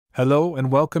Hello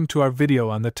and welcome to our video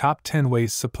on the top 10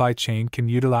 ways supply chain can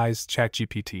utilize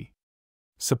ChatGPT.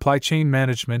 Supply chain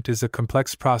management is a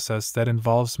complex process that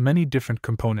involves many different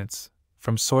components,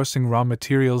 from sourcing raw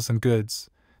materials and goods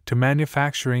to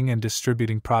manufacturing and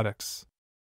distributing products.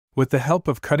 With the help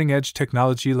of cutting-edge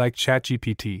technology like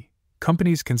ChatGPT,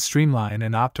 companies can streamline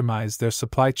and optimize their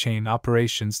supply chain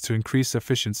operations to increase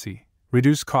efficiency,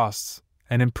 reduce costs,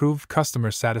 and improve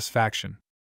customer satisfaction.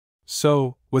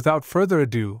 So, without further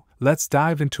ado, let's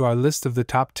dive into our list of the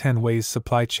top 10 ways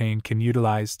supply chain can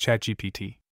utilize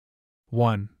ChatGPT.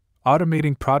 1.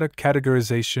 Automating product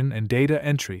categorization and data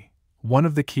entry. One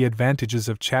of the key advantages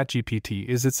of ChatGPT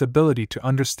is its ability to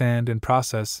understand and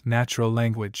process natural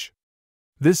language.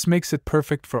 This makes it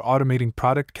perfect for automating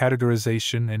product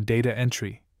categorization and data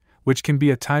entry, which can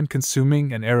be a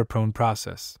time-consuming and error-prone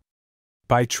process.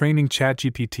 By training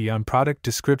ChatGPT on product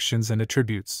descriptions and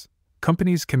attributes,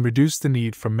 companies can reduce the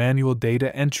need for manual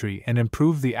data entry and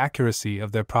improve the accuracy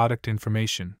of their product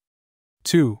information.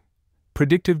 2.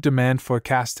 Predictive demand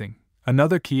forecasting.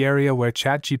 Another key area where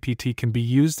ChatGPT can be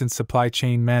used in supply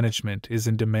chain management is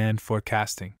in demand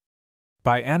forecasting.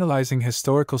 By analyzing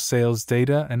historical sales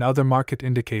data and other market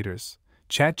indicators,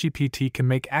 ChatGPT can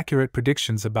make accurate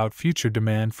predictions about future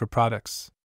demand for products.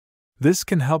 This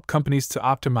can help companies to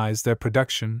optimize their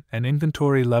production and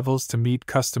inventory levels to meet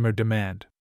customer demand.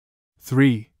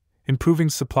 3. Improving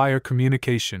supplier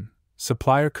communication.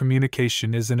 Supplier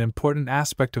communication is an important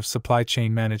aspect of supply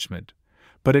chain management,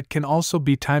 but it can also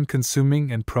be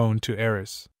time-consuming and prone to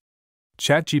errors.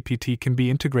 ChatGPT can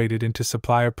be integrated into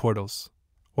supplier portals,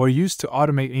 or used to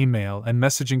automate email and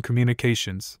messaging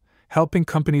communications, helping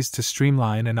companies to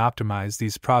streamline and optimize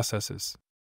these processes.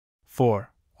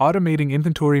 4. Automating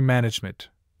inventory management.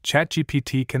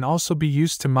 ChatGPT can also be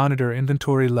used to monitor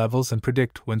inventory levels and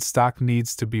predict when stock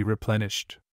needs to be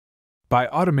replenished. By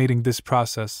automating this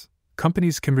process,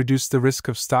 companies can reduce the risk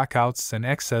of stockouts and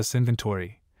excess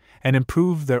inventory, and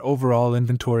improve their overall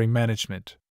inventory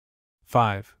management.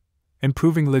 5.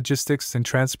 Improving logistics and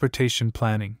transportation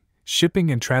planning. Shipping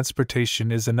and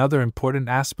transportation is another important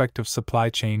aspect of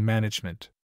supply chain management.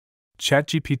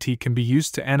 ChatGPT can be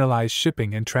used to analyze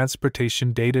shipping and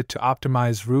transportation data to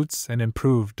optimize routes and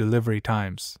improve delivery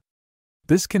times.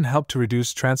 This can help to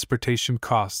reduce transportation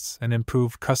costs and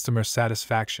improve customer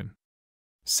satisfaction.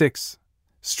 6.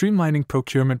 Streamlining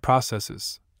procurement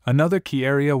processes. Another key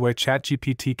area where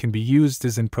ChatGPT can be used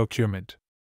is in procurement.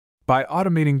 By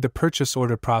automating the purchase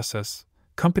order process,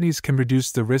 companies can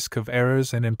reduce the risk of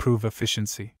errors and improve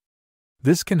efficiency.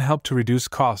 This can help to reduce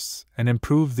costs and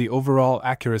improve the overall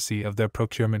accuracy of their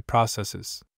procurement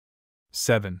processes.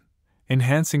 7.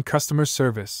 Enhancing customer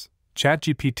service.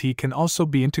 ChatGPT can also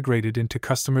be integrated into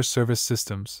customer service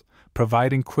systems,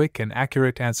 providing quick and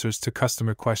accurate answers to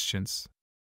customer questions.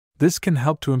 This can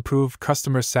help to improve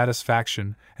customer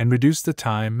satisfaction and reduce the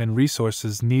time and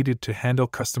resources needed to handle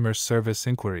customer service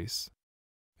inquiries.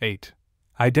 8.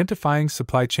 Identifying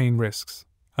supply chain risks.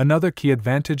 Another key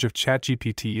advantage of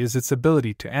ChatGPT is its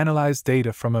ability to analyze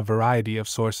data from a variety of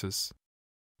sources.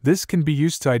 This can be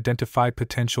used to identify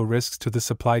potential risks to the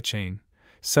supply chain,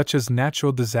 such as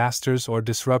natural disasters or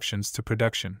disruptions to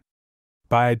production.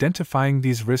 By identifying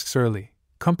these risks early,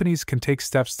 companies can take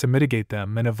steps to mitigate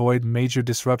them and avoid major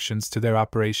disruptions to their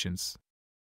operations.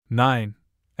 9.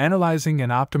 Analyzing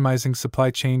and optimizing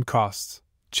supply chain costs.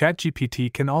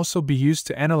 ChatGPT can also be used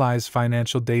to analyze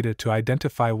financial data to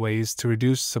identify ways to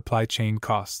reduce supply chain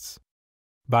costs.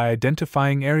 By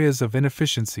identifying areas of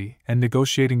inefficiency and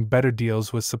negotiating better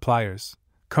deals with suppliers,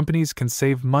 companies can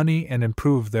save money and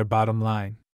improve their bottom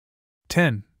line.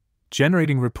 10.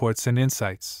 Generating reports and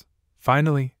insights.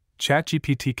 Finally,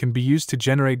 ChatGPT can be used to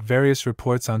generate various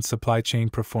reports on supply chain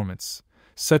performance,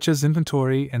 such as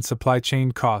inventory and supply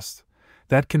chain costs,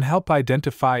 that can help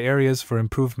identify areas for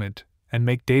improvement and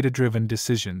make data-driven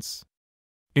decisions.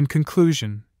 In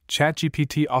conclusion,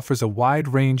 ChatGPT offers a wide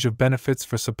range of benefits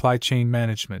for supply chain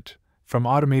management, from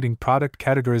automating product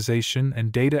categorization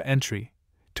and data entry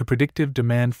to predictive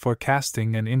demand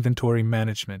forecasting and inventory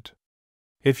management.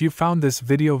 If you found this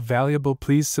video valuable,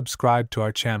 please subscribe to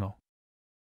our channel.